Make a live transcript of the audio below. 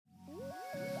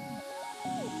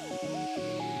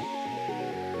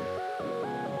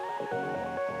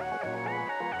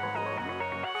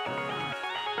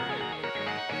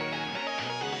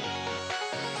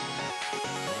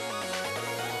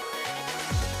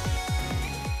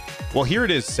Well, here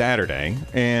it is Saturday,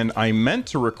 and I meant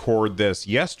to record this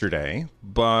yesterday,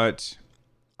 but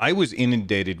I was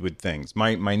inundated with things.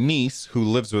 My niece, who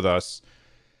lives with us,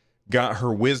 got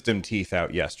her wisdom teeth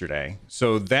out yesterday,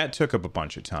 so that took up a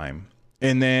bunch of time.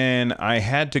 And then I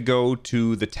had to go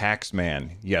to the tax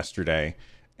man yesterday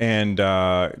and,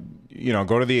 go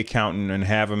to the accountant and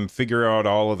have him figure out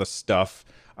all of the stuff.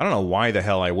 I don't know why the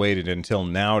hell I waited until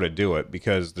now to do it,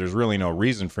 because there's really no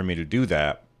reason for me to do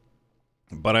that.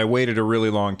 But I waited a really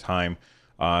long time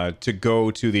to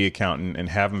go to the accountant and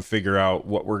have him figure out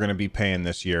what we're going to be paying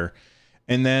this year.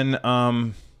 And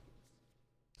then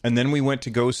we went to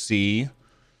go see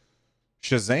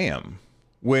Shazam,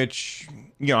 which,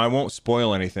 I won't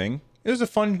spoil anything. It was a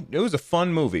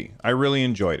fun movie. I really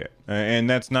enjoyed it. And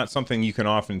that's not something you can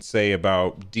often say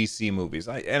about DC movies.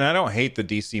 I don't hate the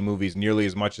DC movies nearly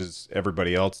as much as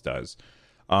everybody else does.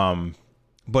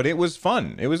 But it was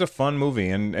fun. It was a fun movie,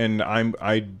 and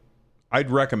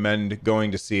I'd recommend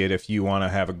going to see it if you want to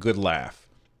have a good laugh.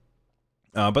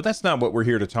 But that's not what we're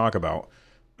here to talk about.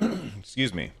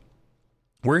 Excuse me.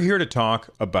 We're here to talk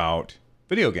about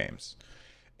video games.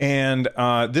 And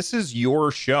this is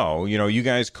your show. You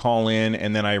guys call in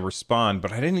and then I respond,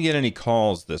 but I didn't get any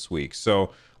calls this week.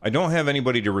 So I don't have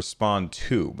anybody to respond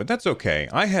to, but that's okay.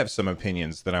 I have some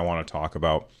opinions that I want to talk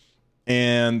about.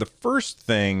 And the first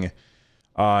thing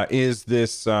is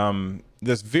this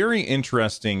very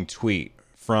interesting tweet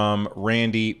from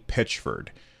Randy Pitchford.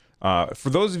 For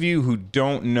those of you who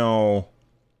don't know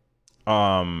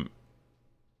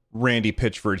Randy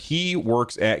Pitchford, he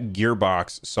works at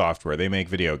Gearbox Software. They make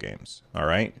video games, all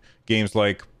right? Games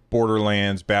like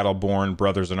Borderlands, Battleborn,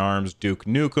 Brothers in Arms, Duke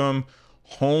Nukem,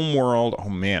 Homeworld. Oh,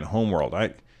 man, Homeworld.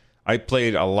 I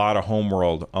played a lot of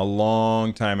Homeworld a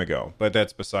long time ago, but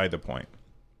that's beside the point.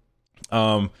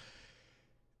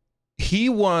 He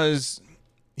was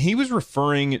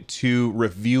referring to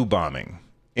review bombing.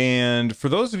 And for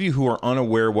those of you who are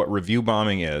unaware what review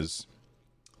bombing is,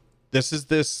 this is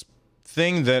this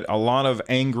thing that a lot of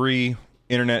angry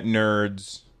internet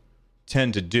nerds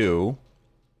tend to do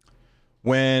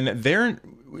when they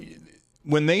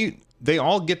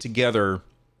all get together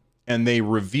and they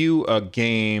review a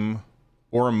game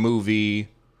or a movie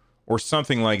or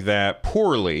something like that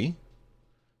poorly.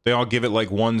 They all give it like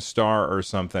 1 star or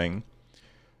something.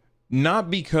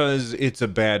 Not because it's a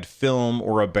bad film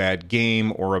or a bad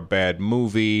game or a bad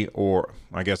movie, or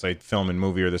I guess film and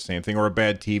movie are the same thing, or a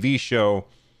bad TV show,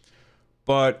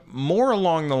 but more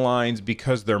along the lines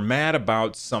because they're mad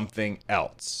about something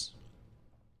else.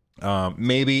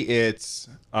 Maybe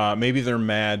they're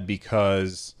mad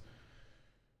because,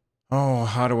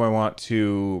 maybe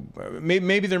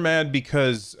they're mad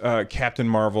because Captain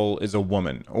Marvel is a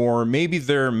woman, or maybe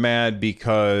they're mad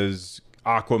because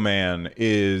Aquaman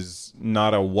is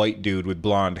not a white dude with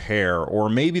blonde hair, or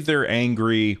maybe they're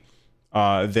angry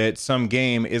that some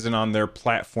game isn't on their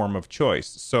platform of choice.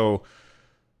 So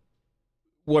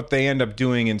what they end up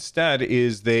doing instead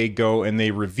is they go and they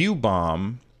review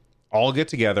bomb, all get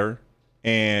together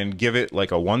and give it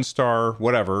like a 1 star,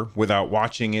 whatever, without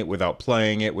watching it, without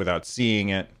playing it, without seeing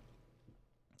it.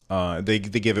 They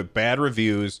give it bad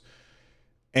reviews,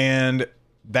 and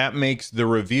that makes the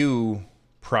review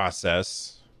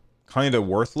process kind of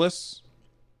worthless,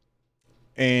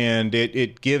 and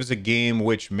it gives a game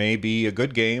which may be a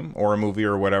good game or a movie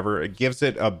or whatever, it gives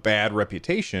it a bad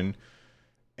reputation,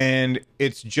 and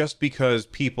it's just because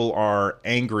people are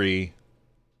angry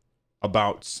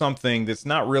about something that's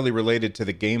not really related to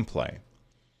the gameplay.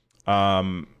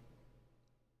 I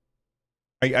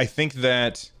think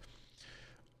that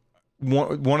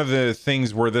one of the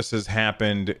things where this has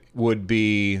happened would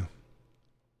be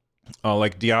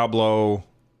like Diablo.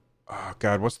 Oh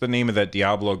God, what's the name of that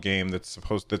Diablo game that's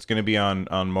going to be on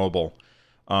mobile?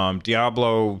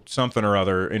 Diablo something or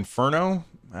other. Inferno?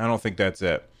 I don't think that's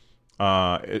it.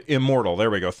 Immortal.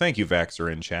 There we go. Thank you, Vaxer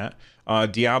in chat.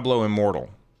 Diablo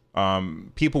Immortal.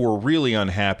 People were really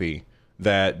unhappy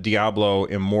that Diablo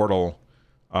Immortal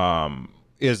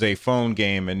is a phone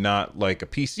game and not like a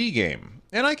PC game.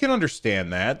 And I can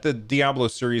understand that. The Diablo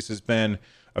series has been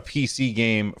a PC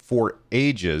game for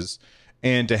ages,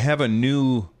 and to have a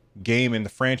new game in the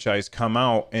franchise come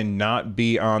out and not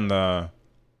be on the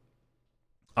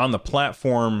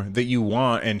platform that you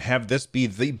want, and have this be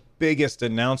the biggest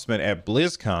announcement at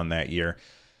BlizzCon that year,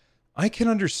 I can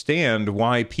understand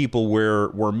why people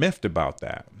were miffed about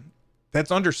that.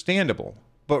 That's understandable.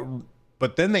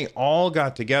 But then they all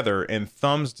got together and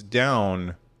thumbs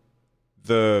down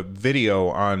the video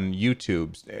on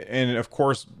YouTube. And of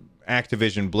course,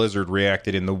 Activision Blizzard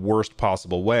reacted in the worst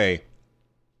possible way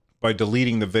by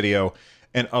deleting the video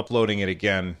and uploading it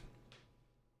again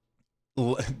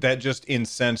that just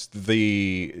incensed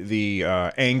the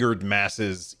angered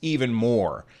masses even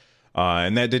more,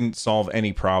 and that didn't solve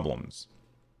any problems.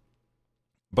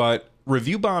 But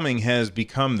review bombing has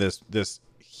become this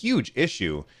huge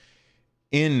issue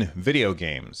in video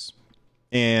games,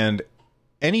 and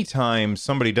anytime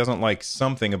somebody doesn't like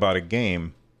something about a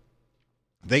game,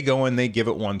 they go and they give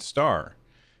it 1 star,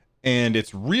 and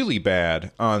it's really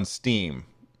bad on Steam,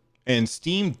 and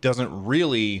Steam doesn't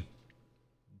really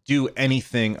do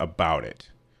anything about it.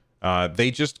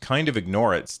 They just kind of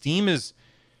ignore it. Steam is,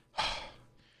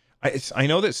 I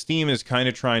know that Steam is kind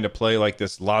of trying to play like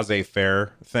this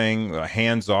laissez-faire thing,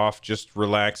 hands off, just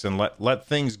relax and let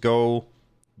things go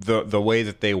the way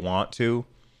that they want to.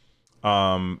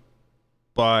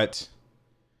 But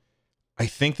I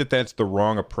think that that's the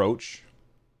wrong approach.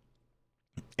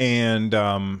 And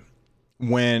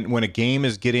when a game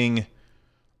is getting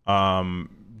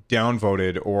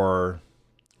downvoted or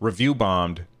review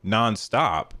bombed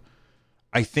nonstop,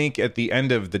 I think at the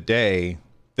end of the day,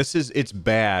 it's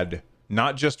bad,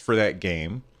 not just for that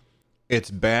game.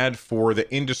 It's bad for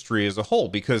the industry as a whole,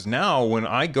 because now when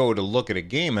I go to look at a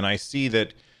game and I see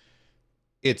that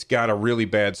it's got a really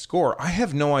bad score, I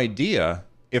have no idea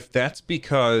if that's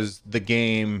because the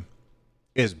game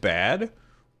is bad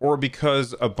or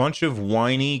because a bunch of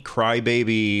whiny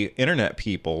crybaby internet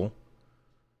people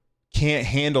can't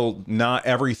handle not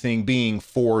everything being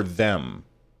for them.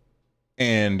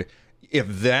 And if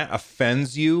that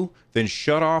offends you, then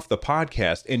shut off the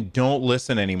podcast and don't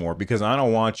listen anymore, because I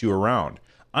don't want you around.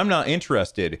 I'm not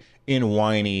interested in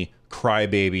whiny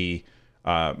crybaby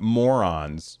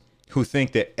morons who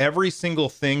think that every single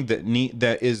thing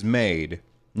that is made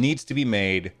needs to be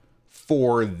made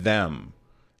for them.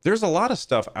 There's a lot of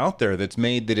stuff out there that's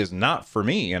made that is not for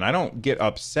me, and I don't get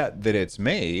upset that it's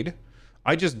made.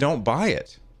 I just don't buy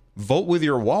it. Vote with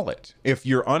your wallet. If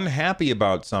you're unhappy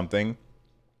about something,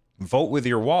 vote with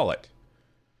your wallet.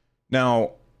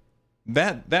 Now,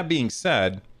 that being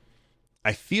said,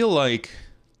 I feel like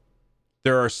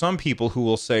there are some people who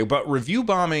will say, but review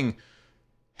bombing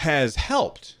has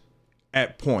helped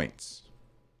at points.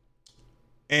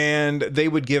 And they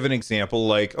would give an example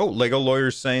like, oh, Lego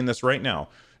Lawyer's saying this right now.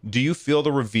 Do you feel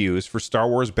the reviews for Star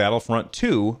Wars Battlefront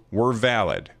 2 were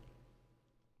valid?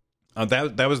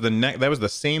 That was the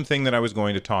same thing that I was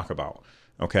going to talk about.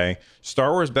 Okay,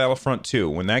 Star Wars Battlefront 2,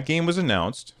 when that game was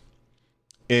announced,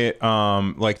 it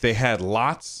they had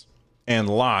lots and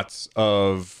lots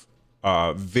of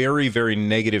very, very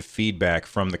negative feedback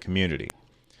from the community.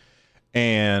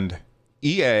 And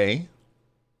EA,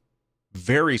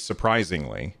 very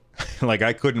surprisingly, like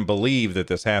I couldn't believe that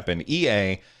this happened,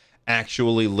 EA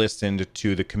actually listened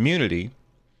to the community,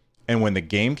 and when the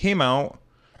game came out,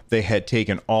 they had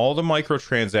taken all the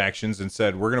microtransactions and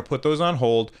said, we're going to put those on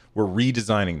hold. We're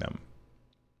redesigning them.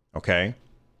 Okay?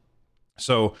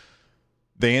 So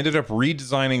they ended up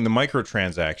redesigning the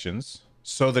microtransactions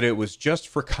so that it was just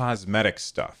for cosmetic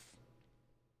stuff.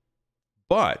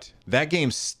 But that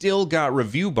game still got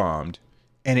review bombed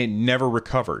and it never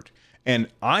recovered. And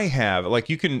I have, like,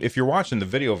 you can, if you're watching the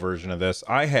video version of this,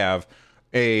 I have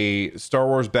a Star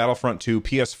Wars Battlefront 2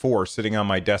 PS4 sitting on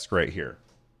my desk right here.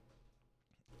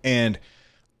 And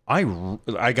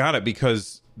I got it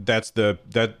because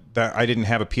that I didn't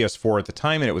have a PS4 at the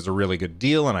time, and it was a really good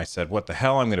deal. And I said, what the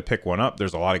hell? I'm going to pick one up.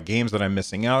 There's a lot of games that I'm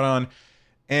missing out on.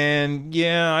 And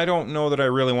yeah, I don't know that I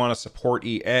really want to support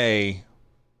EA,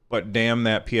 but damn,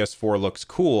 that PS4 looks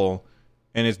cool,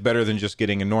 and it's better than just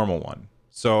getting a normal one.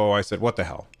 So I said, what the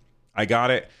hell? I got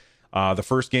it. The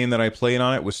first game that I played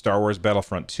on it was Star Wars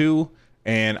Battlefront 2,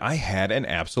 and I had an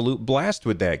absolute blast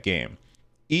with that game.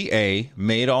 EA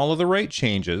made all of the right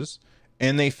changes,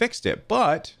 and they fixed it,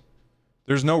 but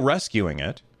there's no rescuing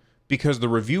it because the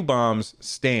review bombs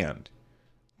stand.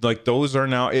 Like, those are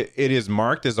now, it is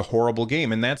marked as a horrible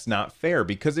game, and that's not fair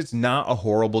because it's not a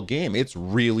horrible game. It's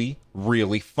really,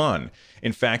 really fun.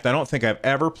 In fact, I don't think I've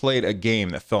ever played a game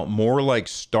that felt more like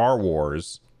Star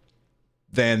Wars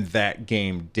than that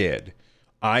game did.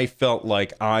 I felt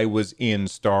like I was in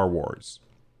Star Wars.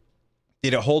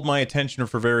 Did it hold my attention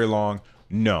for very long?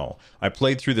 No. I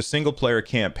played through the single player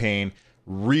campaign,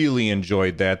 really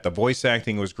enjoyed that. The voice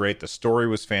acting was great. The story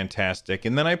was fantastic.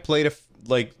 And then I played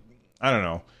I don't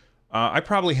know. I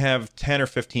probably have 10 or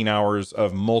 15 hours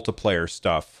of multiplayer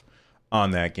stuff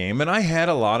on that game, and I had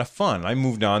a lot of fun. I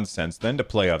moved on since then to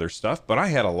play other stuff, but I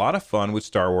had a lot of fun with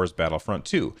Star Wars Battlefront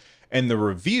 2. And the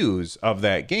reviews of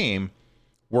that game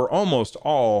were almost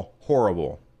all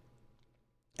horrible.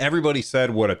 Everybody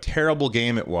said what a terrible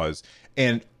game it was,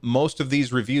 and most of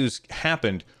these reviews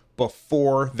happened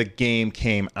before the game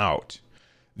came out.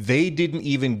 They didn't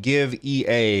even give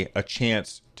EA a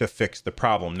chance to fix the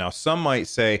problem. Now, some might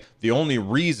say the only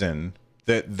reason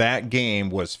that that game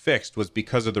was fixed was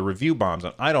because of the review bombs.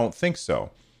 And I don't think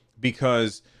so,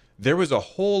 because there was a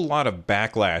whole lot of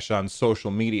backlash on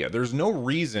social media. There's no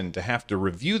reason to have to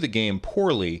review the game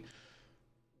poorly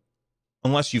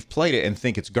unless you've played it and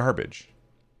think it's garbage.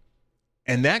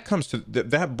 And that comes to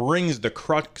that brings the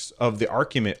crux of the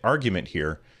argument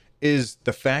here is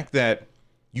the fact that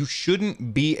you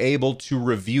shouldn't be able to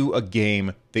review a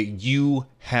game that you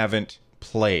haven't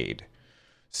played.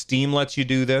 Steam lets you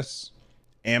do this.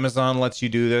 Amazon lets you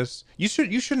do this. You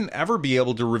shouldn't ever be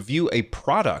able to review a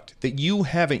product that you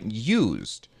haven't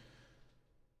used.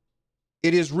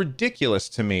 It is ridiculous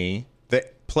to me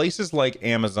that places like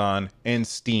Amazon and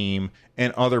Steam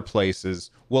and other places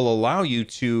will allow you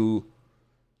to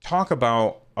talk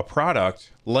about a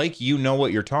product like you know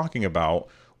what you're talking about,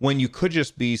 when you could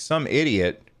just be some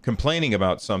idiot complaining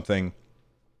about something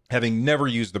having never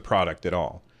used the product at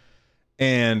all.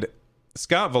 And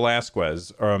Scott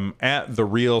Velasquez, at the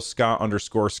real Scott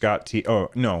 _ Scott T, oh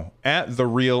no, at the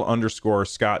real _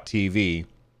 Scott TV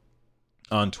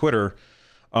on Twitter,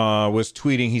 was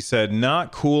tweeting. He said,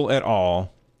 "Not cool at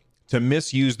all to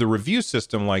misuse the review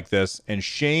system like this, and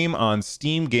shame on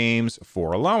Steam Games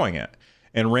for allowing it."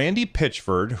 And Randy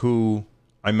Pitchford, who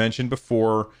I mentioned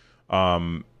before,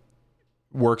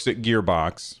 works at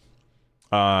Gearbox.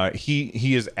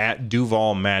 He is at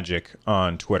Duval Magic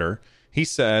on Twitter. He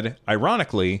said,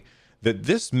 ironically, that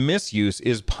this misuse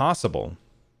is possible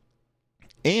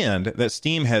and that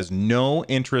Steam has no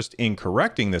interest in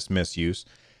correcting this misuse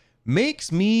makes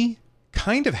me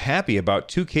kind of happy about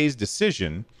 2K's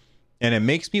decision, and it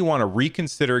makes me want to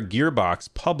reconsider Gearbox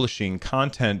publishing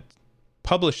current.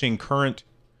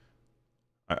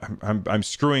 I'm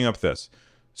screwing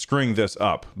this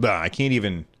up. Blah, I can't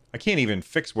even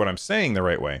fix what I'm saying the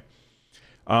right way.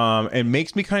 And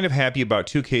makes me kind of happy about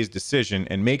 2K's decision,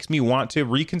 and makes me want to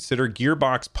reconsider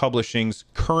Gearbox Publishing's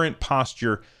current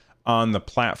posture on the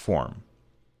platform.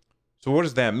 So what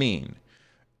does that mean?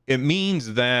 It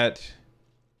means that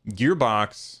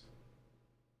Gearbox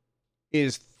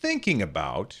is thinking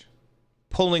about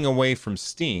pulling away from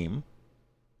Steam.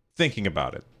 Thinking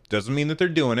about it. Doesn't mean that they're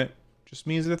doing it. Just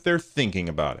means that they're thinking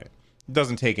about it. It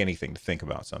doesn't take anything to think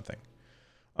about something.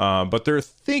 But they're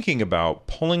thinking about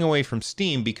pulling away from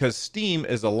Steam because Steam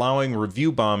is allowing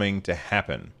review bombing to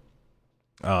happen.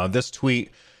 This tweet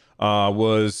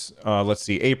was,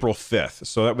 April 5th.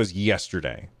 So that was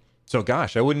yesterday. So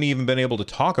gosh, I wouldn't even been able to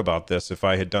talk about this if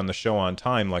I had done the show on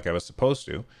time like I was supposed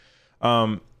to.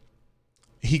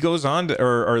 He goes on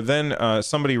to, then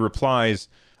somebody replies,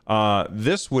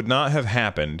 this would not have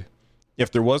happened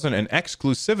if there wasn't an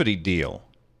exclusivity deal.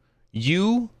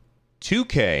 You,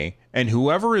 2K, and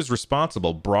whoever is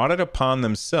responsible brought it upon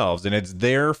themselves, and it's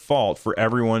their fault for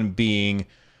everyone being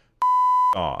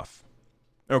off.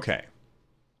 Okay.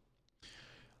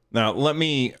 Now let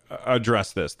me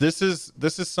address this. This is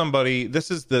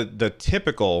the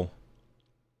typical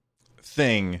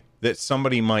thing that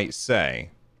somebody might say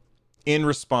in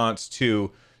response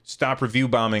to stop review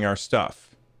bombing our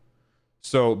stuff.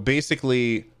 So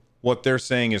basically what they're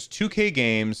saying is 2K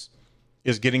Games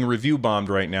is getting review bombed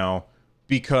right now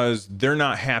because they're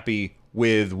not happy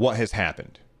with what has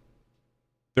happened.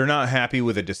 They're not happy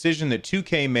with a decision that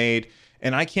 2K made,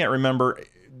 and I can't remember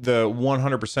the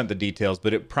 100% the details,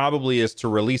 but it probably is to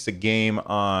release a game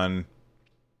on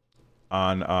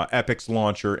Epic's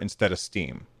launcher instead of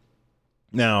Steam.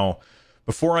 Now,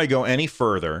 before I go any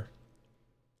further,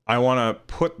 I want to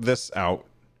put this out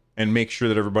and make sure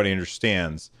that everybody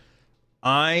understands.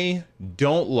 I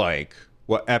don't like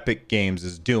what Epic Games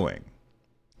is doing.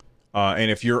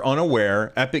 And if you're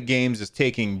unaware, Epic Games is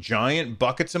taking giant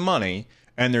buckets of money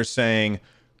and they're saying,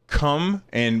 come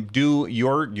and do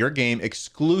your game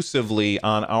exclusively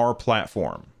on our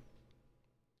platform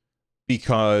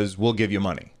because we'll give you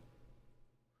money.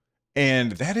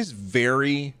 And that is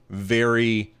very,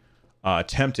 very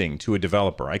tempting to a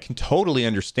developer. I can totally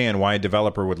understand why a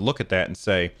developer would look at that and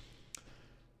say,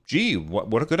 gee,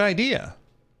 what a good idea.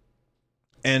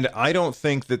 And I don't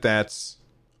think that that's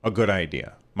a good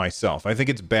idea myself. I think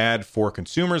it's bad for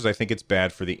consumers. I think it's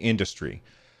bad for the industry.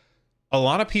 A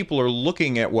lot of people are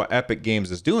looking at what Epic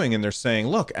Games is doing and they're saying,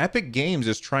 look, Epic Games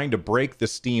is trying to break the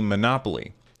Steam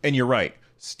monopoly. And you're right.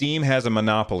 Steam has a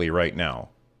monopoly right now.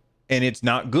 And it's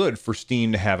not good for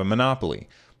Steam to have a monopoly.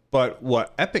 But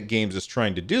what Epic Games is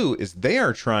trying to do is they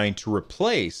are trying to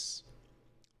replace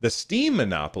the Steam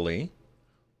monopoly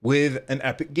with an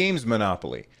Epic Games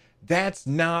monopoly. That's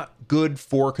not good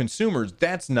for consumers.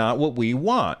 That's not what we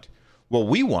want. What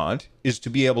we want is to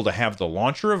be able to have the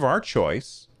launcher of our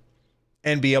choice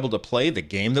and be able to play the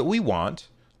game that we want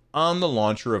on the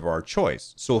launcher of our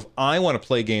choice. So if I want to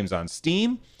play games on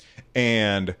Steam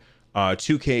and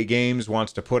 2K Games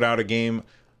wants to put out a game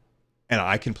and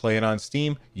I can play it on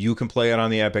Steam, you can play it on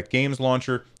the Epic Games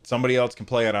launcher, somebody else can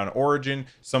play it on Origin,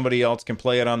 somebody else can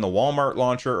play it on the Walmart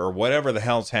launcher, or whatever the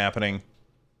hell's happening,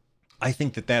 I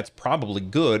think that that's probably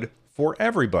good for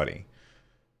everybody.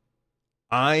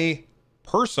 I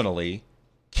personally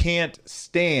can't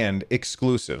stand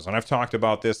exclusives, and I've talked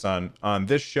about this on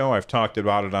this show. I've talked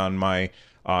about it on my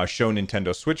show Nintendo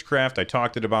Switchcraft. I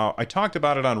talked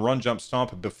about it on Run Jump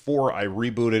Stomp before I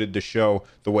rebooted the show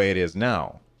the way it is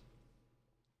now.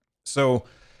 So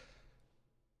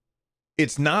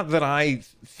it's not that I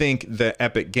think that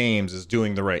Epic Games is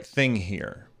doing the right thing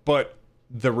here, but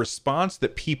the response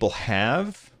that people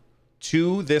have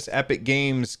to this Epic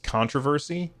Games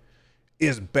controversy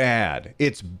is bad.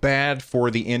 It's bad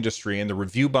for the industry, and the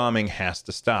review bombing has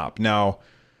to stop. Now,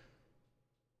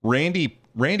 Randy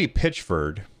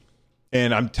Pitchford,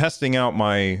 and I'm testing out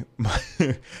my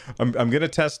I'm going to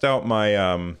test out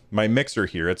my my mixer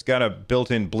here. It's got a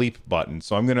built-in bleep button,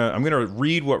 so I'm gonna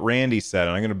read what Randy said,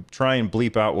 and I'm gonna try and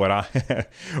bleep out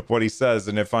what he says.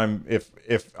 And if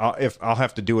I'll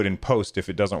have to do it in post if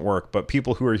it doesn't work. But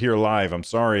people who are here live, I'm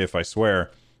sorry if I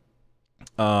swear.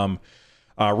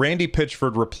 Randy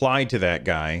Pitchford replied to that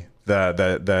guy,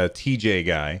 the TJ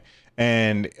guy,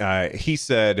 and he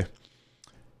said,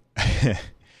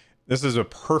 this is a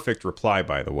perfect reply,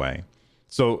 by the way.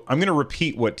 So I'm going to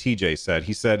repeat what TJ said.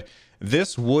 He said,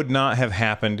 this would not have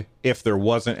happened if there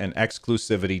wasn't an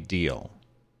exclusivity deal.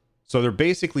 So they're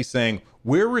basically saying,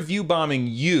 we're review bombing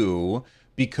you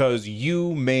because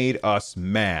you made us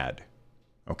mad.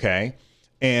 Okay?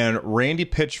 And Randy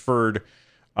Pitchford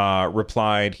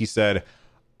replied, he said,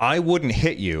 I wouldn't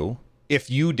hit you if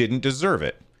you didn't deserve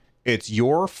it. It's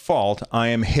your fault I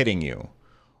am hitting you.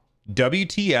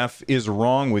 WTF is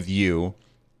wrong with you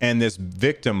and this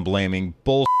victim blaming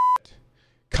bullshit.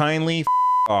 Kindly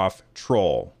off,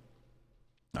 troll.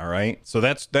 All right. So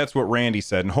that's what Randy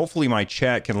said. And hopefully my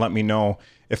chat can let me know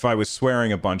if I was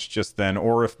swearing a bunch just then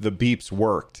or if the beeps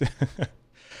worked.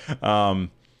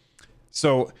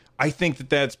 So I think that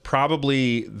that's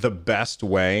probably the best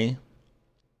way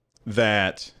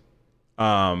that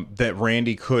that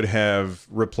Randy could have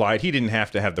replied. He didn't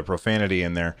have to have the profanity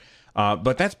in there.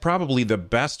 But that's probably the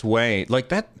best way. Like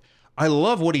that, I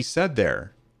love what he said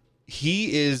there.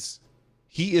 He is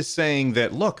saying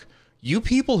that, look, you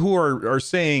people who are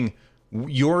saying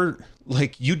you're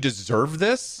like, you deserve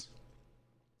this,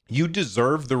 you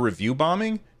deserve the review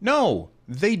bombing. No,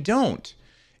 they don't.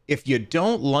 If you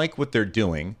don't like what they're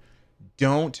doing,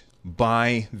 don't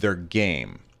buy their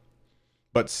game.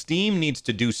 But Steam needs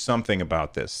to do something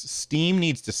about this. Steam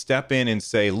needs to step in and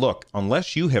say, look,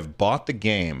 unless you have bought the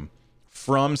game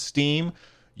from Steam,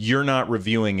 you're not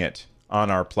reviewing it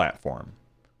on our platform.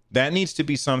 That needs to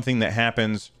be something that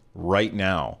happens right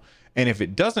now. And if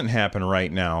it doesn't happen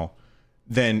right now,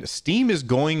 then Steam is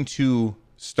going to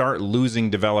start losing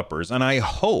developers. And I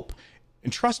hope,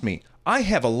 and trust me, I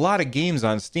have a lot of games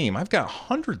on Steam. I've got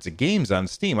hundreds of games on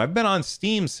Steam. I've been on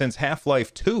Steam since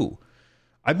Half-Life 2.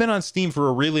 I've been on Steam for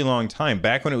a really long time,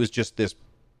 back when it was just this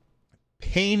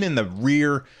pain in the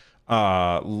rear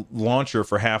launcher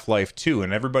for Half-Life 2,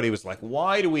 and everybody was like,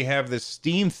 why do we have this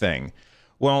Steam thing?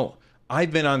 Well,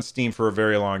 I've been on Steam for a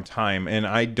very long time, and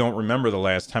I don't remember the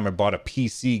last time I bought a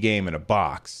PC game in a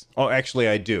box. Oh, actually,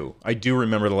 I do. I do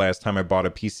remember the last time I bought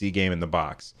a PC game in the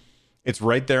box. It's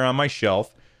right there on my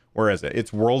shelf. Where is it?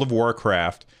 It's World of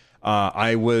Warcraft.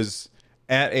 I was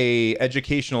at a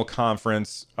educational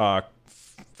conference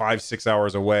 5-6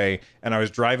 hours away, and I was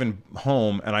driving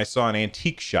home and I saw an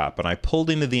antique shop, and I pulled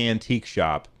into the antique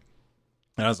shop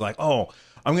and I was like, oh,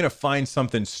 I'm gonna find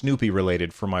something Snoopy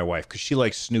related for my wife because she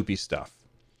likes Snoopy stuff.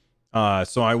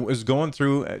 So I was going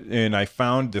through and I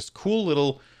found this cool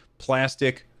little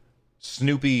plastic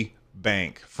Snoopy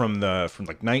bank from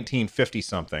like 1950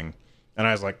 something, and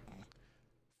I was like,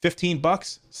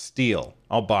 $15, steal,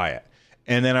 I'll buy it.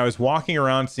 And then I was walking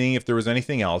around seeing if there was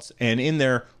anything else. And in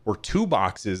there were 2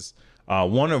 boxes,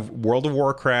 one of World of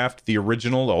Warcraft, the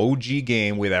original OG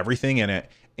game with everything in it,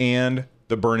 and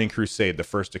the Burning Crusade, the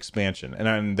first expansion.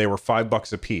 And they were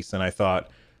 $5 a piece. And I thought,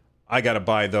 I got to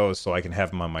buy those so I can have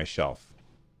them on my shelf.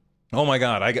 Oh my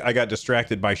God, I got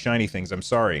distracted by shiny things. I'm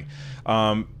sorry.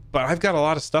 But I've got a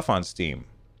lot of stuff on Steam.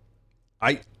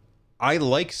 I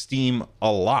like Steam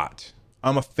a lot.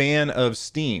 I'm a fan of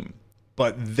Steam.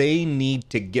 But they need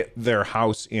to get their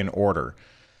house in order.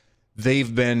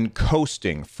 They've been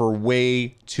coasting for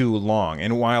way too long.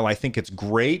 And while I think it's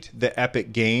great that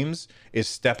Epic Games is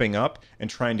stepping up and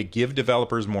trying to give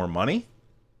developers more money,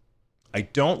 I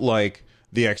don't like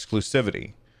the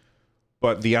exclusivity.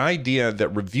 But the idea that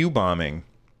review bombing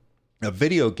a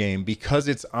video game because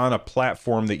it's on a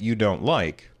platform that you don't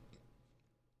like,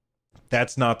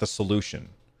 that's not the solution.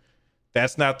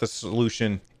 That's not the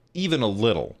solution, even a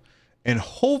little. And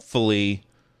hopefully,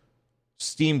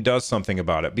 Steam does something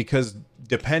about it, because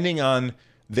depending on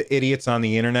the idiots on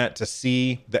the internet to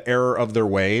see the error of their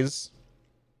ways,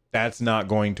 that's not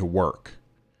going to work.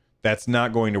 That's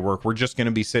not going to work. We're just going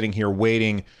to be sitting here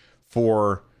waiting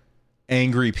for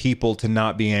angry people to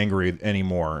not be angry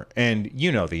anymore. And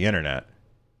you know the internet.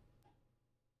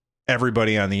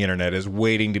 Everybody on the internet is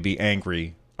waiting to be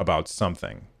angry about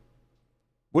something.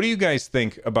 What do you guys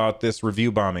think about this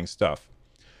review bombing stuff?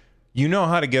 You know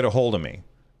how to get a hold of me.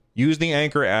 Use the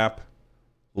Anchor app,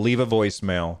 leave a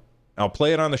voicemail. I'll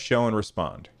play it on the show and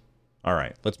respond. All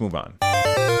right, let's move on.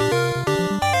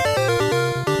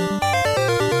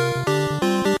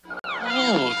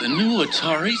 Oh, the new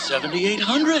Atari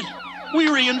 7800. We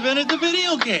reinvented the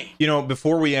video game. You know,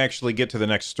 before we actually get to the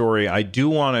next story, I do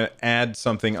want to add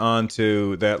something on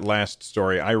to that last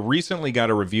story. I recently got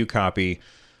a review copy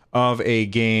of a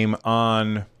game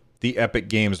on the Epic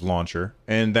Games launcher,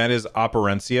 and that is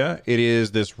Operencia. It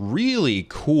is this really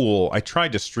cool... I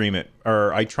tried to stream it,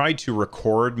 or I tried to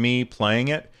record me playing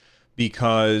it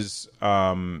because...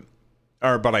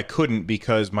 but I couldn't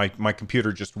because my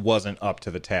computer just wasn't up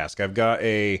to the task. I've got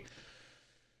a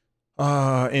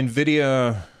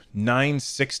NVIDIA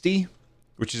 960,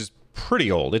 which is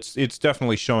pretty old. It's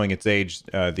definitely showing its age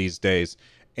these days.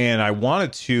 And I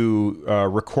wanted to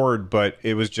record, but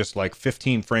it was just like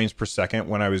 15 frames per second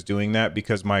when I was doing that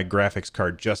because my graphics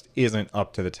card just isn't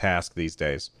up to the task these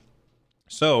days.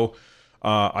 So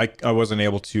I wasn't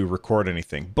able to record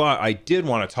anything. But I did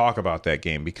want to talk about that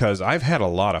game because I've had a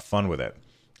lot of fun with it.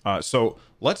 So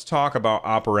let's talk about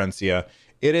Operencia.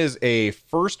 It is a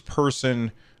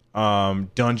first-person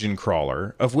dungeon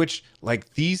crawler, of which,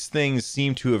 like, these things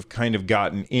seem to have kind of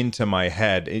gotten into my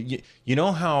head. You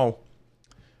know how...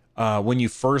 when you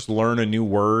first learn a new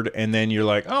word and then you're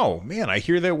like, oh man, I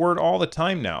hear that word all the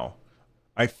time now.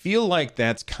 I feel like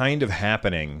that's kind of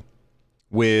happening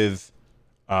with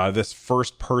this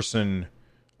first person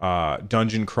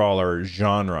dungeon crawler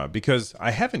genre, because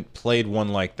I haven't played one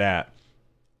like that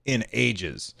in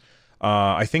ages.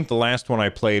 I think the last one I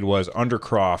played was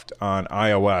Undercroft on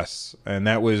iOS, and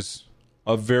that was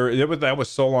that was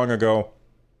so long ago.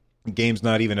 The game's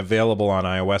not even available on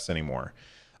iOS anymore.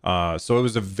 So it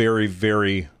was a very,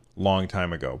 very long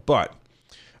time ago. But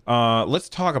let's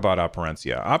talk about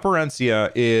Operencia.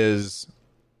 Operencia is,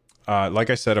 like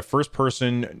I said, a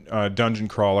first-person dungeon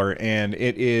crawler, and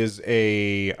it is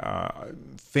a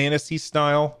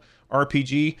fantasy-style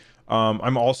RPG.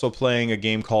 I'm also playing a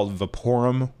game called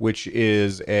Vaporum, which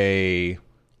is a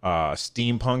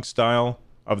steampunk style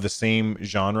of the same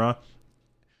genre.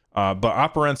 But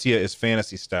Operencia is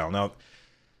fantasy-style. Now,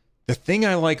 the thing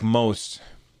I like least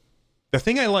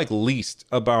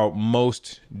about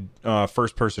most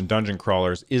first-person dungeon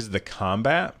crawlers is the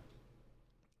combat.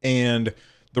 And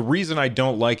the reason I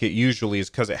don't like it usually is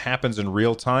because it happens in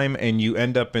real time, and you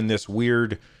end up in this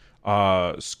weird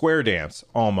square dance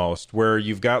almost, where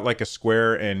you've got like a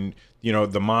square and, you know,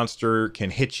 the monster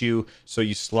can hit you. So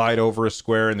you slide over a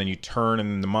square and then you turn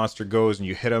and the monster goes and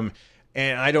you hit him.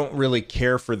 And I don't really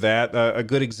care for that. A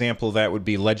good example of that would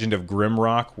be Legend of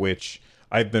Grimrock, which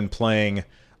I've been playing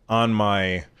on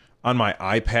my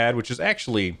iPad, which is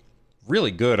actually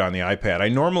really good on the iPad.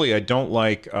 I don't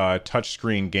like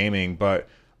touchscreen gaming, but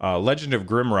Legend of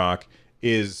Grimrock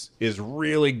is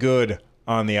really good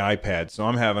on the iPad, so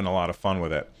I'm having a lot of fun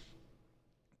with it.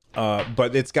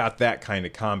 But it's got that kind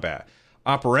of combat.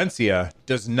 Operencia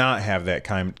does not have that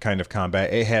kind of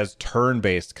combat. It has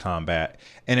turn-based combat,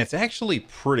 and it's actually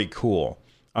pretty cool.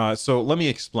 So let me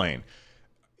explain.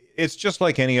 It's just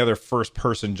like any other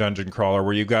first-person dungeon crawler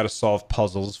where you've got to solve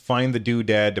puzzles, find the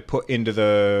doodad to put into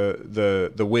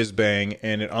the whiz-bang,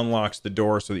 and it unlocks the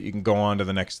door so that you can go on to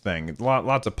the next thing.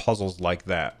 Lots of puzzles like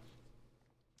that.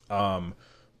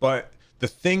 But the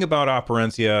thing about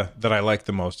Operencia that I like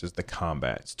the most is the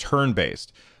combat. It's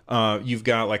turn-based. You've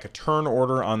got like a turn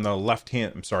order on the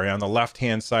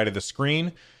left-hand side of the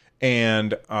screen,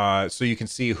 and so you can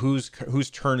see whose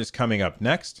turn is coming up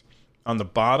next. On the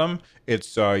bottom,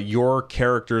 it's your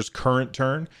character's current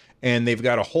turn, and they've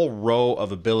got a whole row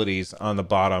of abilities on the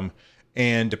bottom,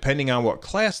 and depending on what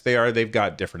class they are, they've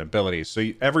got different abilities.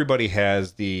 So everybody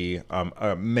has the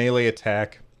melee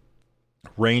attack,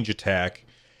 range attack,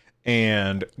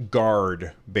 and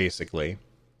guard, basically.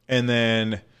 And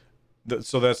then,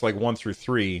 so that's like 1 through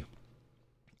 3.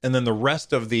 And then the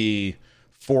rest of the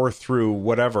 4 through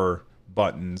whatever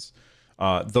buttons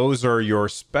Those are your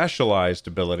specialized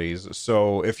abilities.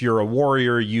 So if you're a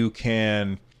warrior, you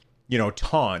can,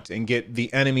 taunt and get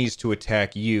the enemies to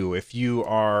attack you. If you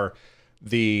are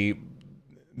the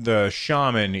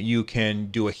shaman, you can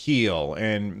do a heal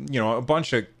and, a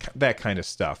bunch of that kind of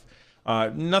stuff.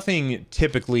 Nothing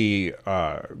typically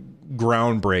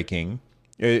groundbreaking.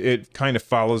 It kind of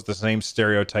follows the same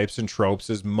stereotypes and tropes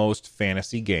as most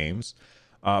fantasy games,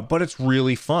 but it's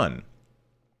really fun.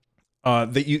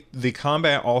 The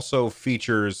combat also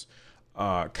features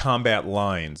combat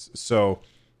lines. So,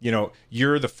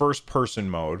 you're the first person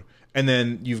mode, and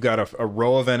then you've got a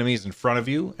row of enemies in front of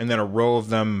you, and then a row of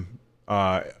them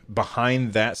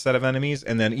behind that set of enemies,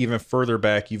 and then even further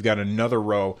back, you've got another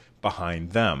row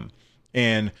behind them.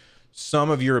 And some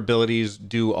of your abilities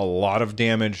do a lot of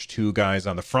damage to guys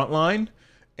on the front line,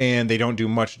 and they don't do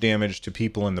much damage to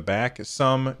people in the back.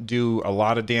 Some do a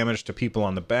lot of damage to people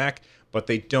on the back, but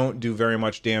they don't do very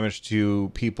much damage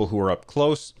to people who are up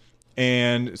close.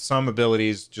 And some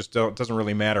abilities just doesn't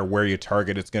really matter where you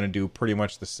target. It's going to do pretty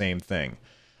much the same thing.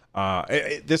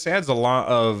 This adds a lot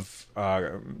of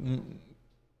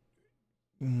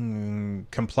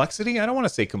complexity. I don't want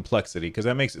to say complexity because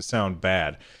that makes it sound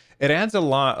bad. It adds a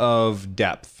lot of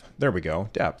depth. There we go.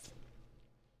 Depth.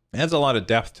 It adds a lot of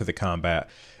depth to the combat.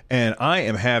 And I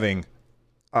am having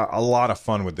a lot of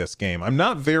fun with this game. I'm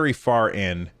not very far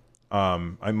in.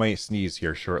 I might sneeze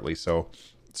here shortly, so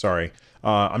sorry.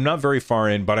 I'm not very far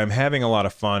in, but I'm having a lot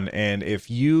of fun. And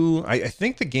if you, I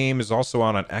think the game is also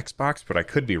out on Xbox, but I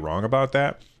could be wrong about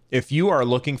that. If you are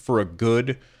looking for a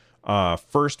good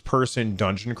first-person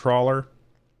dungeon crawler,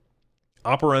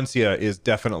 Operencia is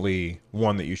definitely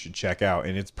one that you should check out.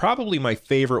 And it's probably my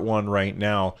favorite one right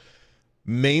now,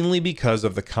 mainly because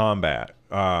of the combat.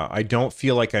 I don't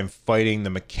feel like I'm fighting the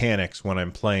mechanics when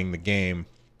I'm playing the game.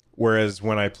 Whereas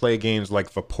when I play games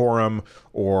like Vaporum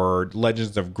or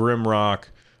Legends of Grimrock,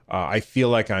 I feel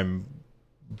like I'm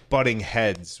butting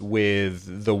heads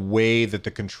with the way that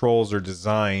the controls are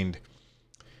designed,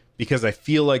 because I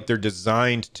feel like they're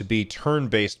designed to be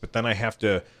turn-based, but then I have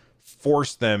to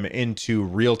force them into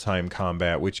real-time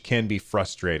combat, which can be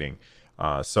frustrating.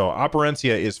 So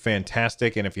Operencia is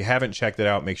fantastic, and if you haven't checked it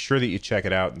out, make sure that you check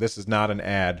it out. This is not an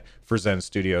ad for Zen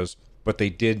Studios, but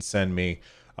they did send me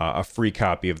a free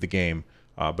copy of the game,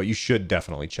 but you should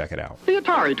definitely check it out. The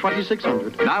Atari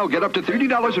 2600. Now get up to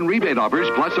 $30 in rebate offers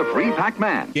plus a free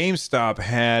Pac-Man. GameStop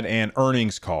had an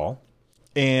earnings call,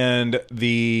 and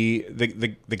the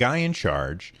guy in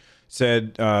charge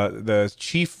said, the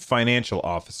chief financial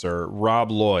officer, Rob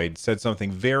Lloyd, said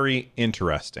something very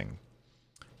interesting.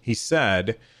 He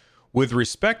said, with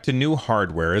respect to new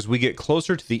hardware, as we get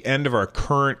closer to the end of our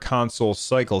current console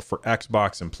cycle for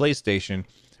Xbox and PlayStation,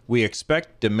 we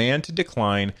expect demand to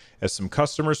decline as some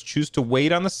customers choose to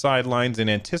wait on the sidelines in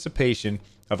anticipation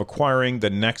of acquiring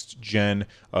the next gen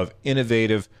of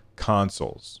innovative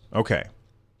consoles. Okay.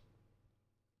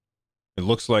 It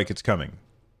looks like it's coming.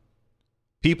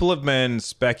 People have been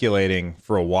speculating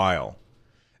for a while.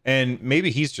 And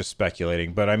maybe he's just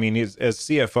speculating, but I mean, as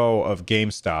CFO of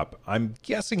GameStop, I'm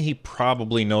guessing he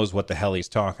probably knows what the hell he's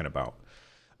talking about.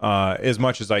 As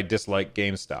much as I dislike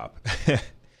GameStop.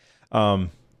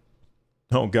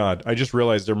 Oh, God. I just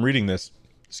realized I'm reading this,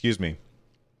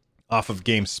 off of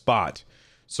GameSpot.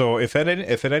 So if at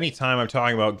any time I'm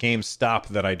talking about GameStop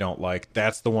that I don't like,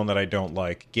 that's the one that I don't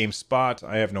like. GameSpot,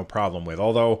 I have no problem with.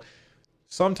 Although,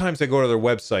 sometimes I go to their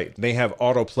website, and they have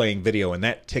auto-playing video, and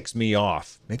that ticks me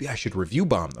off. Maybe I should review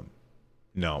bomb them.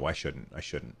 No, I shouldn't.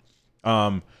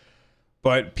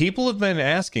 But people have been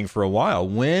asking for a while,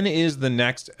 when is the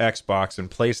next Xbox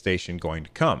and PlayStation going to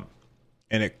come?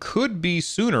 And it could be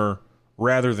sooner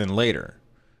rather than later.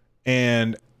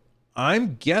 And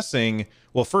I'm guessing,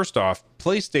 well, first off,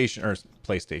 Sony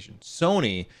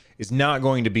is not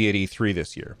going to be at E3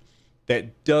 this year.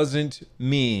 That doesn't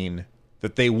mean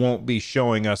that they won't be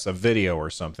showing us a video or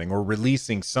something, or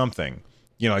releasing something.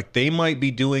 Like they might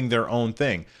be doing their own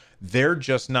thing. They're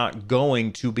just not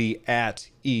going to be at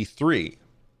E3.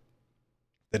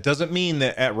 That doesn't mean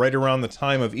that at right around the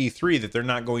time of E3 that they're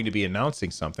not going to be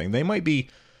announcing something. They might be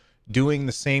doing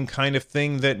the same kind of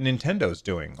thing that Nintendo's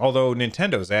doing. Although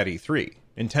Nintendo's at E3.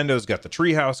 Nintendo's got the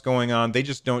Treehouse going on. They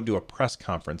just don't do a press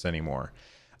conference anymore.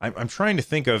 I'm trying to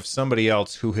think of somebody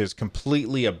else who has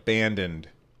completely abandoned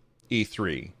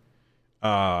E3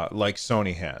 like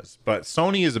Sony has. But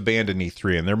Sony has abandoned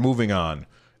E3 and they're moving on.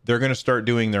 They're going to start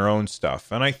doing their own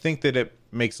stuff. And I think that it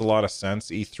makes a lot of sense.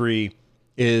 E3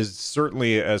 is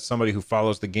certainly, as somebody who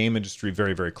follows the game industry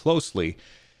very, very closely,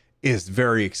 is a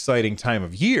very exciting time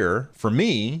of year for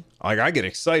me. Like, I get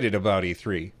excited about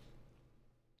E3.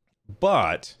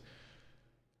 But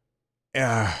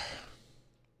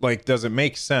like, does it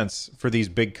make sense for these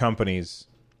big companies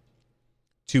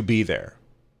to be there?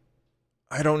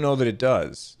 I don't know that it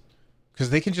does, because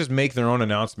they can just make their own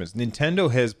announcements.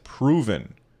 Nintendo has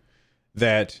proven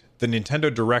that the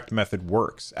Nintendo Direct method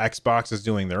works. Xbox is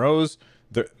doing their own.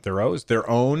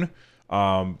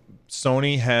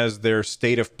 Sony has their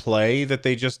State of Play that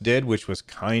they just did, which was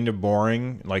kind of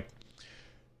boring. Like,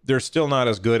 they're still not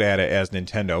as good at it as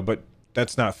Nintendo, but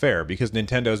that's not fair because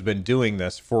Nintendo's been doing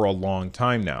this for a long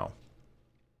time now.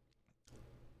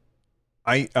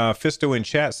 Fisto in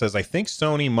chat says, I think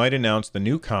Sony might announce the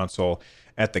new console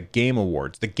at the Game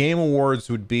Awards. The Game Awards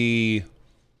would be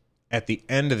at the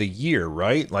end of the year,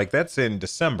 right? Like, that's in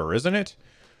December, isn't it?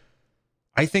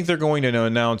 I think they're going to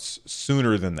announce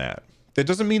sooner than that. That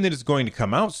doesn't mean that it's going to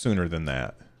come out sooner than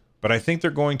that, but I think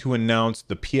they're going to announce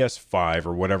the PS5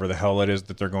 or whatever the hell it is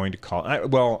that they're going to call it.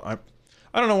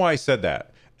 I don't know why I said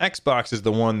that. Xbox is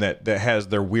the one that has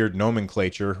their weird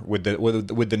nomenclature with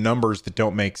the numbers that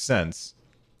don't make sense.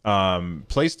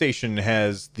 PlayStation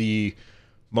has the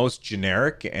most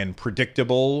generic and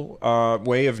predictable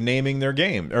way of naming their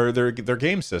game or their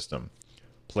game system.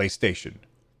 PlayStation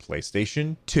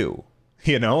 2.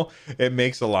 You know, it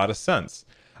makes a lot of sense.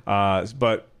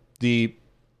 But the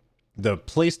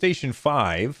PlayStation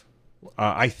 5,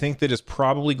 I think that is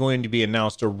probably going to be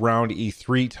announced around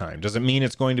E3 time. Does it mean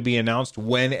it's going to be announced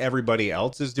when everybody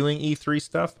else is doing E3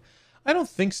 stuff? I don't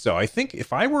think so. I think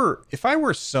if I were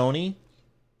Sony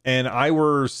and I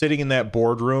were sitting in that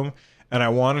boardroom and I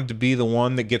wanted to be the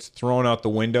one that gets thrown out the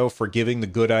window for giving the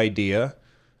good idea,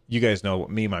 you guys know what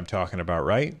meme I'm talking about,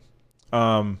 right?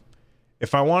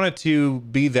 If I wanted to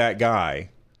be that guy,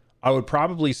 I would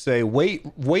probably say wait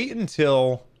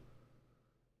until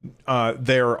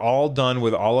they're all done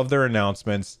with all of their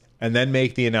announcements and then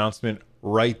make the announcement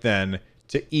right then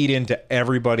to eat into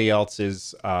everybody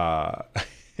else's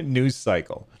news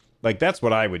cycle. Like, that's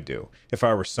what I would do if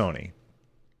I were Sony.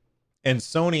 And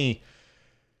Sony,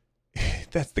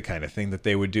 that's the kind of thing that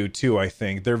they would do too, I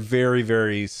think. They're very,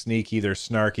 very sneaky. They're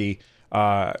snarky.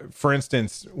 For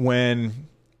instance,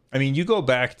 you go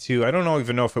back to, I don't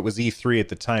even know if it was E3 at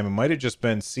the time. It might have just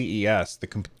been CES, the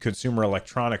Consumer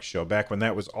Electronics Show, back when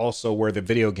that was also where the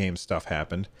video game stuff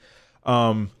happened.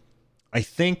 I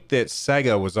think that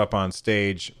Sega was up on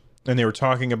stage and they were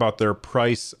talking about their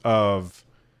price of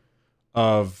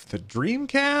the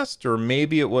Dreamcast, or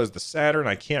maybe it was the Saturn.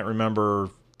 I can't remember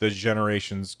the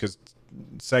generations because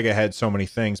Sega had so many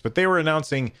things, but they were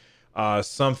announcing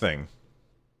something.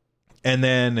 And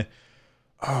then,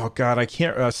 oh God, I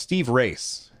can't. Steve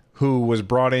Race, who was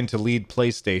brought in to lead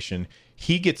PlayStation,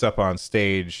 he gets up on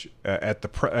stage at the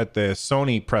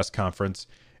Sony press conference,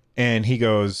 and he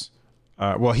goes,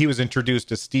 he was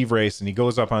introduced as Steve Race, and he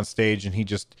goes up on stage, and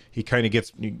he kind of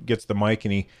gets the mic,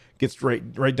 and he gets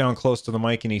right down close to the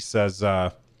mic, and he says,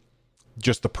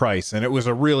 just the price, and it was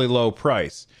a really low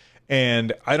price.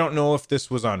 And I don't know if this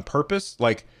was on purpose.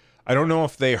 Like, I don't know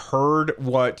if they heard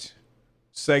what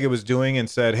Sega was doing and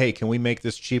said, hey, can we make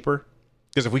this cheaper?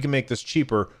 Because if we can make this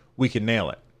cheaper, we can nail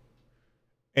it.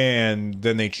 And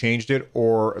then they changed it,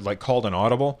 or like called an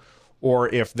audible, or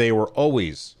if they were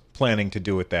always planning to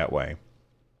do it that way.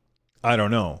 I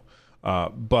don't know.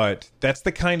 But that's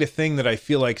the kind of thing that I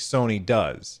feel like Sony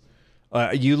does.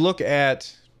 You look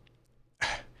at,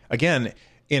 again,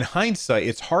 in hindsight,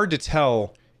 it's hard to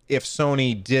tell if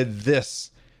Sony did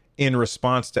this in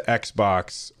response to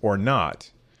Xbox or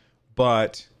not.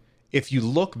 But if you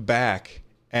look back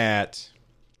at,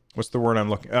 what's the word I'm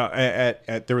looking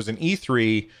at there was an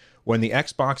E3 when the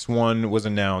Xbox One was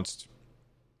announced.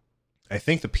 I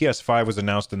think the PS5 was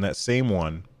announced in that same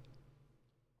one.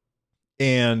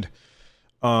 And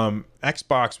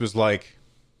Xbox was like,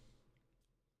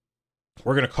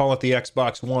 we're going to call it the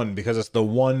Xbox One because it's the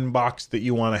one box that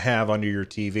you want to have under your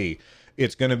TV.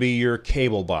 It's going to be your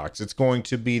cable box. It's going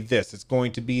to be this. It's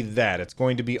going to be that. It's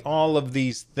going to be all of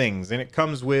these things. And it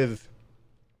comes with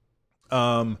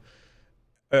the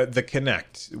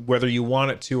Kinect, whether you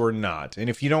want it to or not. And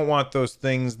if you don't want those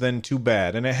things, then too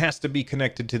bad. And it has to be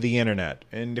connected to the internet.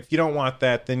 And if you don't want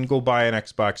that, then go buy an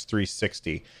Xbox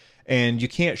 360. And you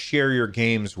can't share your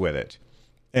games with it.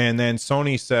 And then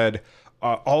Sony said,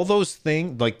 all those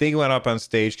things, like they went up on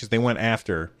stage because they went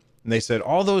after, and they said,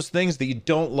 all those things that you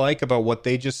don't like about what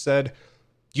they just said,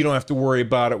 you don't have to worry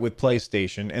about it with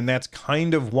PlayStation. And that's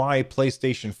kind of why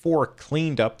PlayStation 4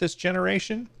 cleaned up this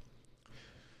generation.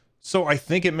 So I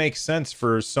think it makes sense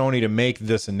for Sony to make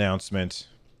this announcement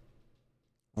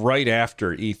right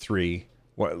after E3.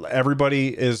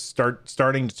 Everybody is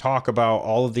starting to talk about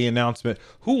all of the announcement.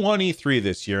 Who won E3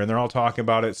 this year? And they're all talking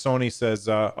about it. Sony says,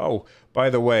 oh,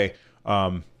 by the way,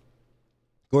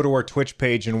 go to our Twitch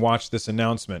page and watch this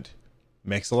announcement.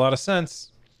 Makes a lot of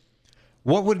sense.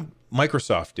 What would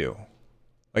Microsoft do?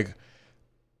 Like,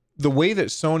 the way that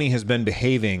Sony has been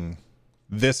behaving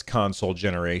this console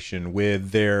generation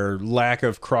with their lack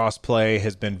of crossplay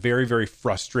has been very, very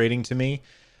frustrating to me.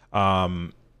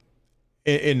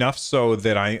 Enough so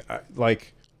that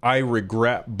I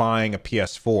regret buying a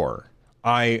PS4.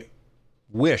 I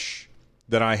wish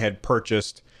that I had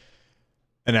purchased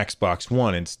an Xbox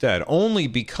One instead, only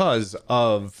because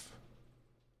of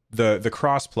the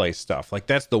crossplay stuff. Like,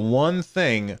 that's the one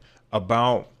thing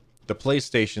about the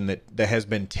PlayStation that has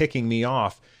been ticking me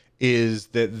off, is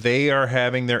that they are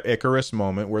having their Icarus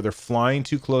moment where they're flying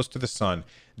too close to the sun.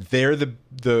 They're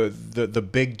the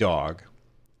big dog,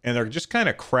 and they're just kind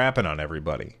of crapping on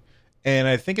everybody. And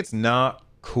I think it's not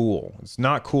cool. It's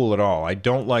not cool at all. I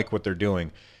don't like what they're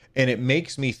doing. And it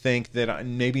makes me think that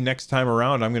maybe next time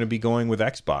around I'm going to be going with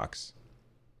Xbox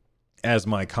as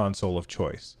my console of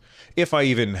choice. If I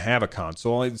even have a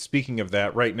console. And speaking of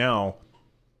that, right now,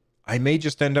 I may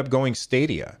just end up going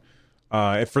Stadia.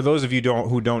 For those of you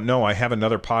who don't know, I have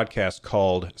another podcast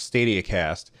called Stadia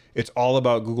Cast. It's all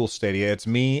about Google Stadia. It's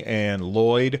me and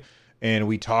Lloyd, and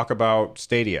we talk about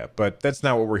Stadia. But that's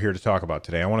not what we're here to talk about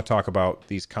today. I want to talk about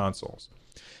these consoles.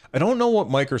 I don't know what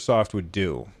Microsoft would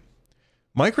do.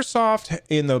 Microsoft,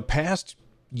 in the past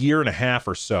year and a half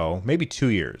or so, maybe 2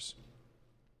 years,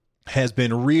 has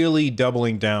been really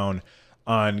doubling down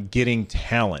on getting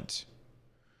talent.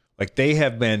 Like, they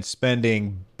have been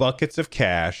spending buckets of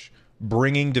cash,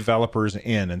 bringing developers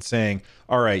in and saying,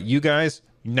 all right, you guys,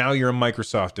 now you're a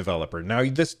Microsoft developer. Now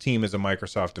this team is a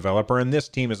Microsoft developer, and this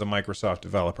team is a Microsoft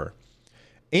developer.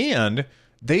 And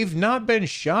they've not been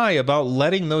shy about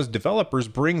letting those developers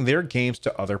bring their games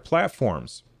to other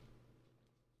platforms.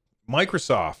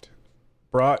 Microsoft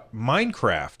brought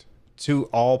Minecraft to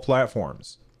all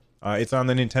platforms. It's on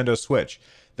the Nintendo Switch.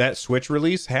 That Switch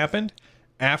release happened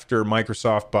after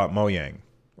Microsoft bought Mojang.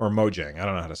 I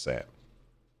don't know how to say it.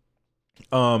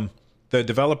 The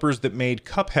developers that made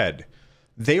Cuphead,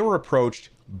 they were approached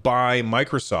by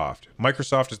Microsoft.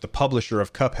 Microsoft is the publisher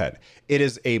of Cuphead. It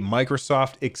is a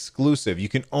Microsoft exclusive. You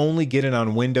can only get it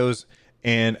on Windows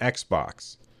and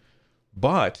Xbox.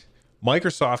 But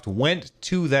Microsoft went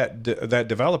to that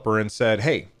developer and said,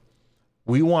 hey,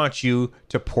 we want you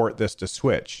to port this to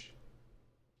Switch.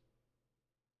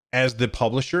 As the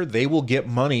publisher, they will get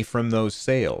money from those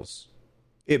sales.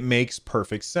 It makes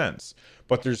perfect sense.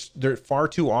 But there far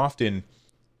too often,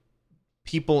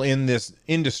 people in this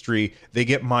industry, they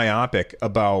get myopic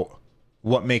about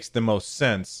what makes the most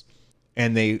sense,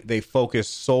 and they focus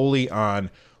solely on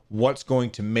what's going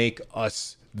to make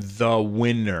us the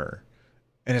winner.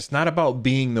 And it's not about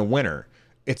being the winner.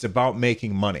 It's about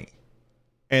making money.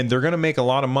 And they're going to make a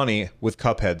lot of money with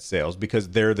Cuphead sales because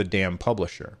they're the damn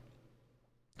publisher.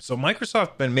 So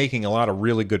Microsoft's been making a lot of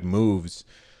really good moves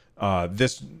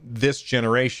this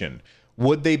generation.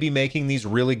 Would they be making these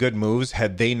really good moves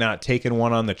had they not taken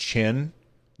one on the chin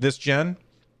this gen?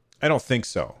 I don't think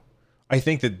so. I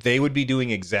think that they would be doing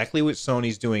exactly what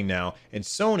Sony's doing now, and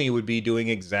Sony would be doing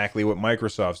exactly what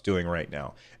Microsoft's doing right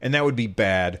now. And that would be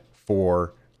bad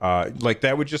for,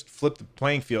 that would just flip the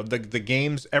playing field. The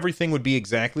games, everything would be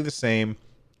exactly the same.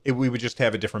 We would just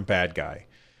have a different bad guy.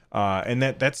 And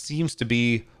that seems to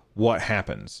be what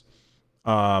happens.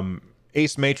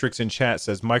 Ace Matrix in chat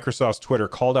says Microsoft's Twitter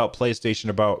called out PlayStation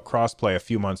about crossplay a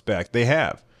few months back. They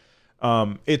have.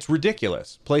 It's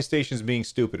ridiculous. PlayStation's being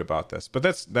stupid about this, but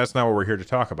that's not what we're here to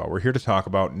talk about. We're here to talk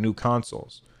about new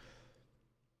consoles.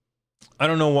 I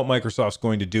don't know what Microsoft's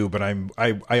going to do, but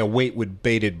I await with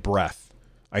bated breath.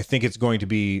 I think it's going to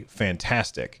be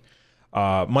fantastic.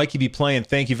 Mikey be playing.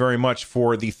 Thank you very much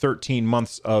for the 13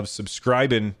 months of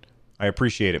subscribing. I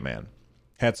appreciate it, man.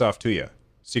 Hats off to you.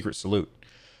 Secret salute.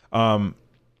 The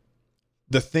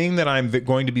thing that I'm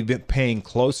going to be paying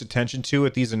close attention to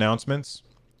at these announcements,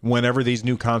 whenever these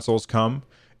new consoles come,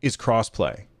 is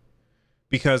crossplay.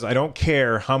 Because I don't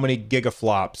care how many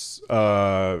gigaflops,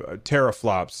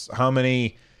 teraflops, how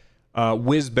many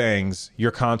whiz bangs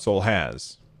your console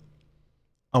has.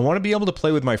 I want to be able to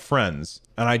play with my friends,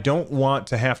 and I don't want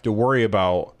to have to worry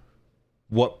about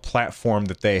what platform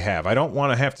that they have. I don't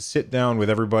want to have to sit down with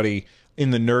everybody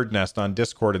in the nerd nest on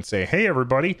Discord and say, hey,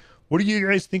 everybody, what do you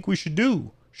guys think we should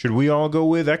do? Should we all go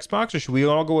with Xbox or should we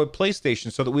all go with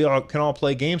PlayStation so that we all can all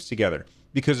play games together?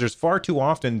 Because there's far too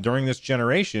often during this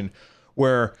generation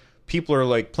where people are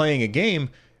like playing a game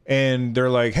and they're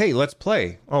like, hey, let's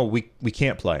play. Oh, we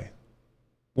can't play.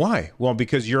 Why? Well,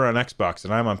 because you're on Xbox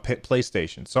and I'm on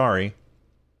PlayStation. Sorry.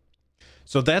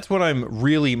 So that's what I'm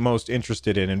really most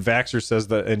interested in. And Vaxxer says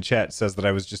that in chat says that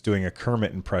I was just doing a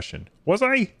Kermit impression. Was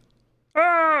I?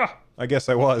 I guess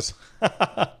I was.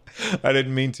 I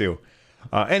didn't mean to.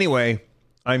 Anyway,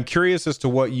 I'm curious as to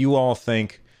what you all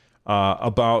think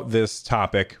about this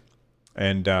topic.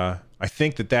 And I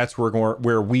think that that's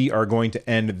where we are going to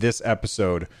end this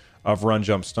episode of Run,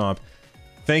 Jump, Stomp.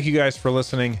 Thank you guys for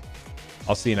listening.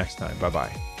 I'll see you next time.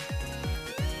 Bye-bye.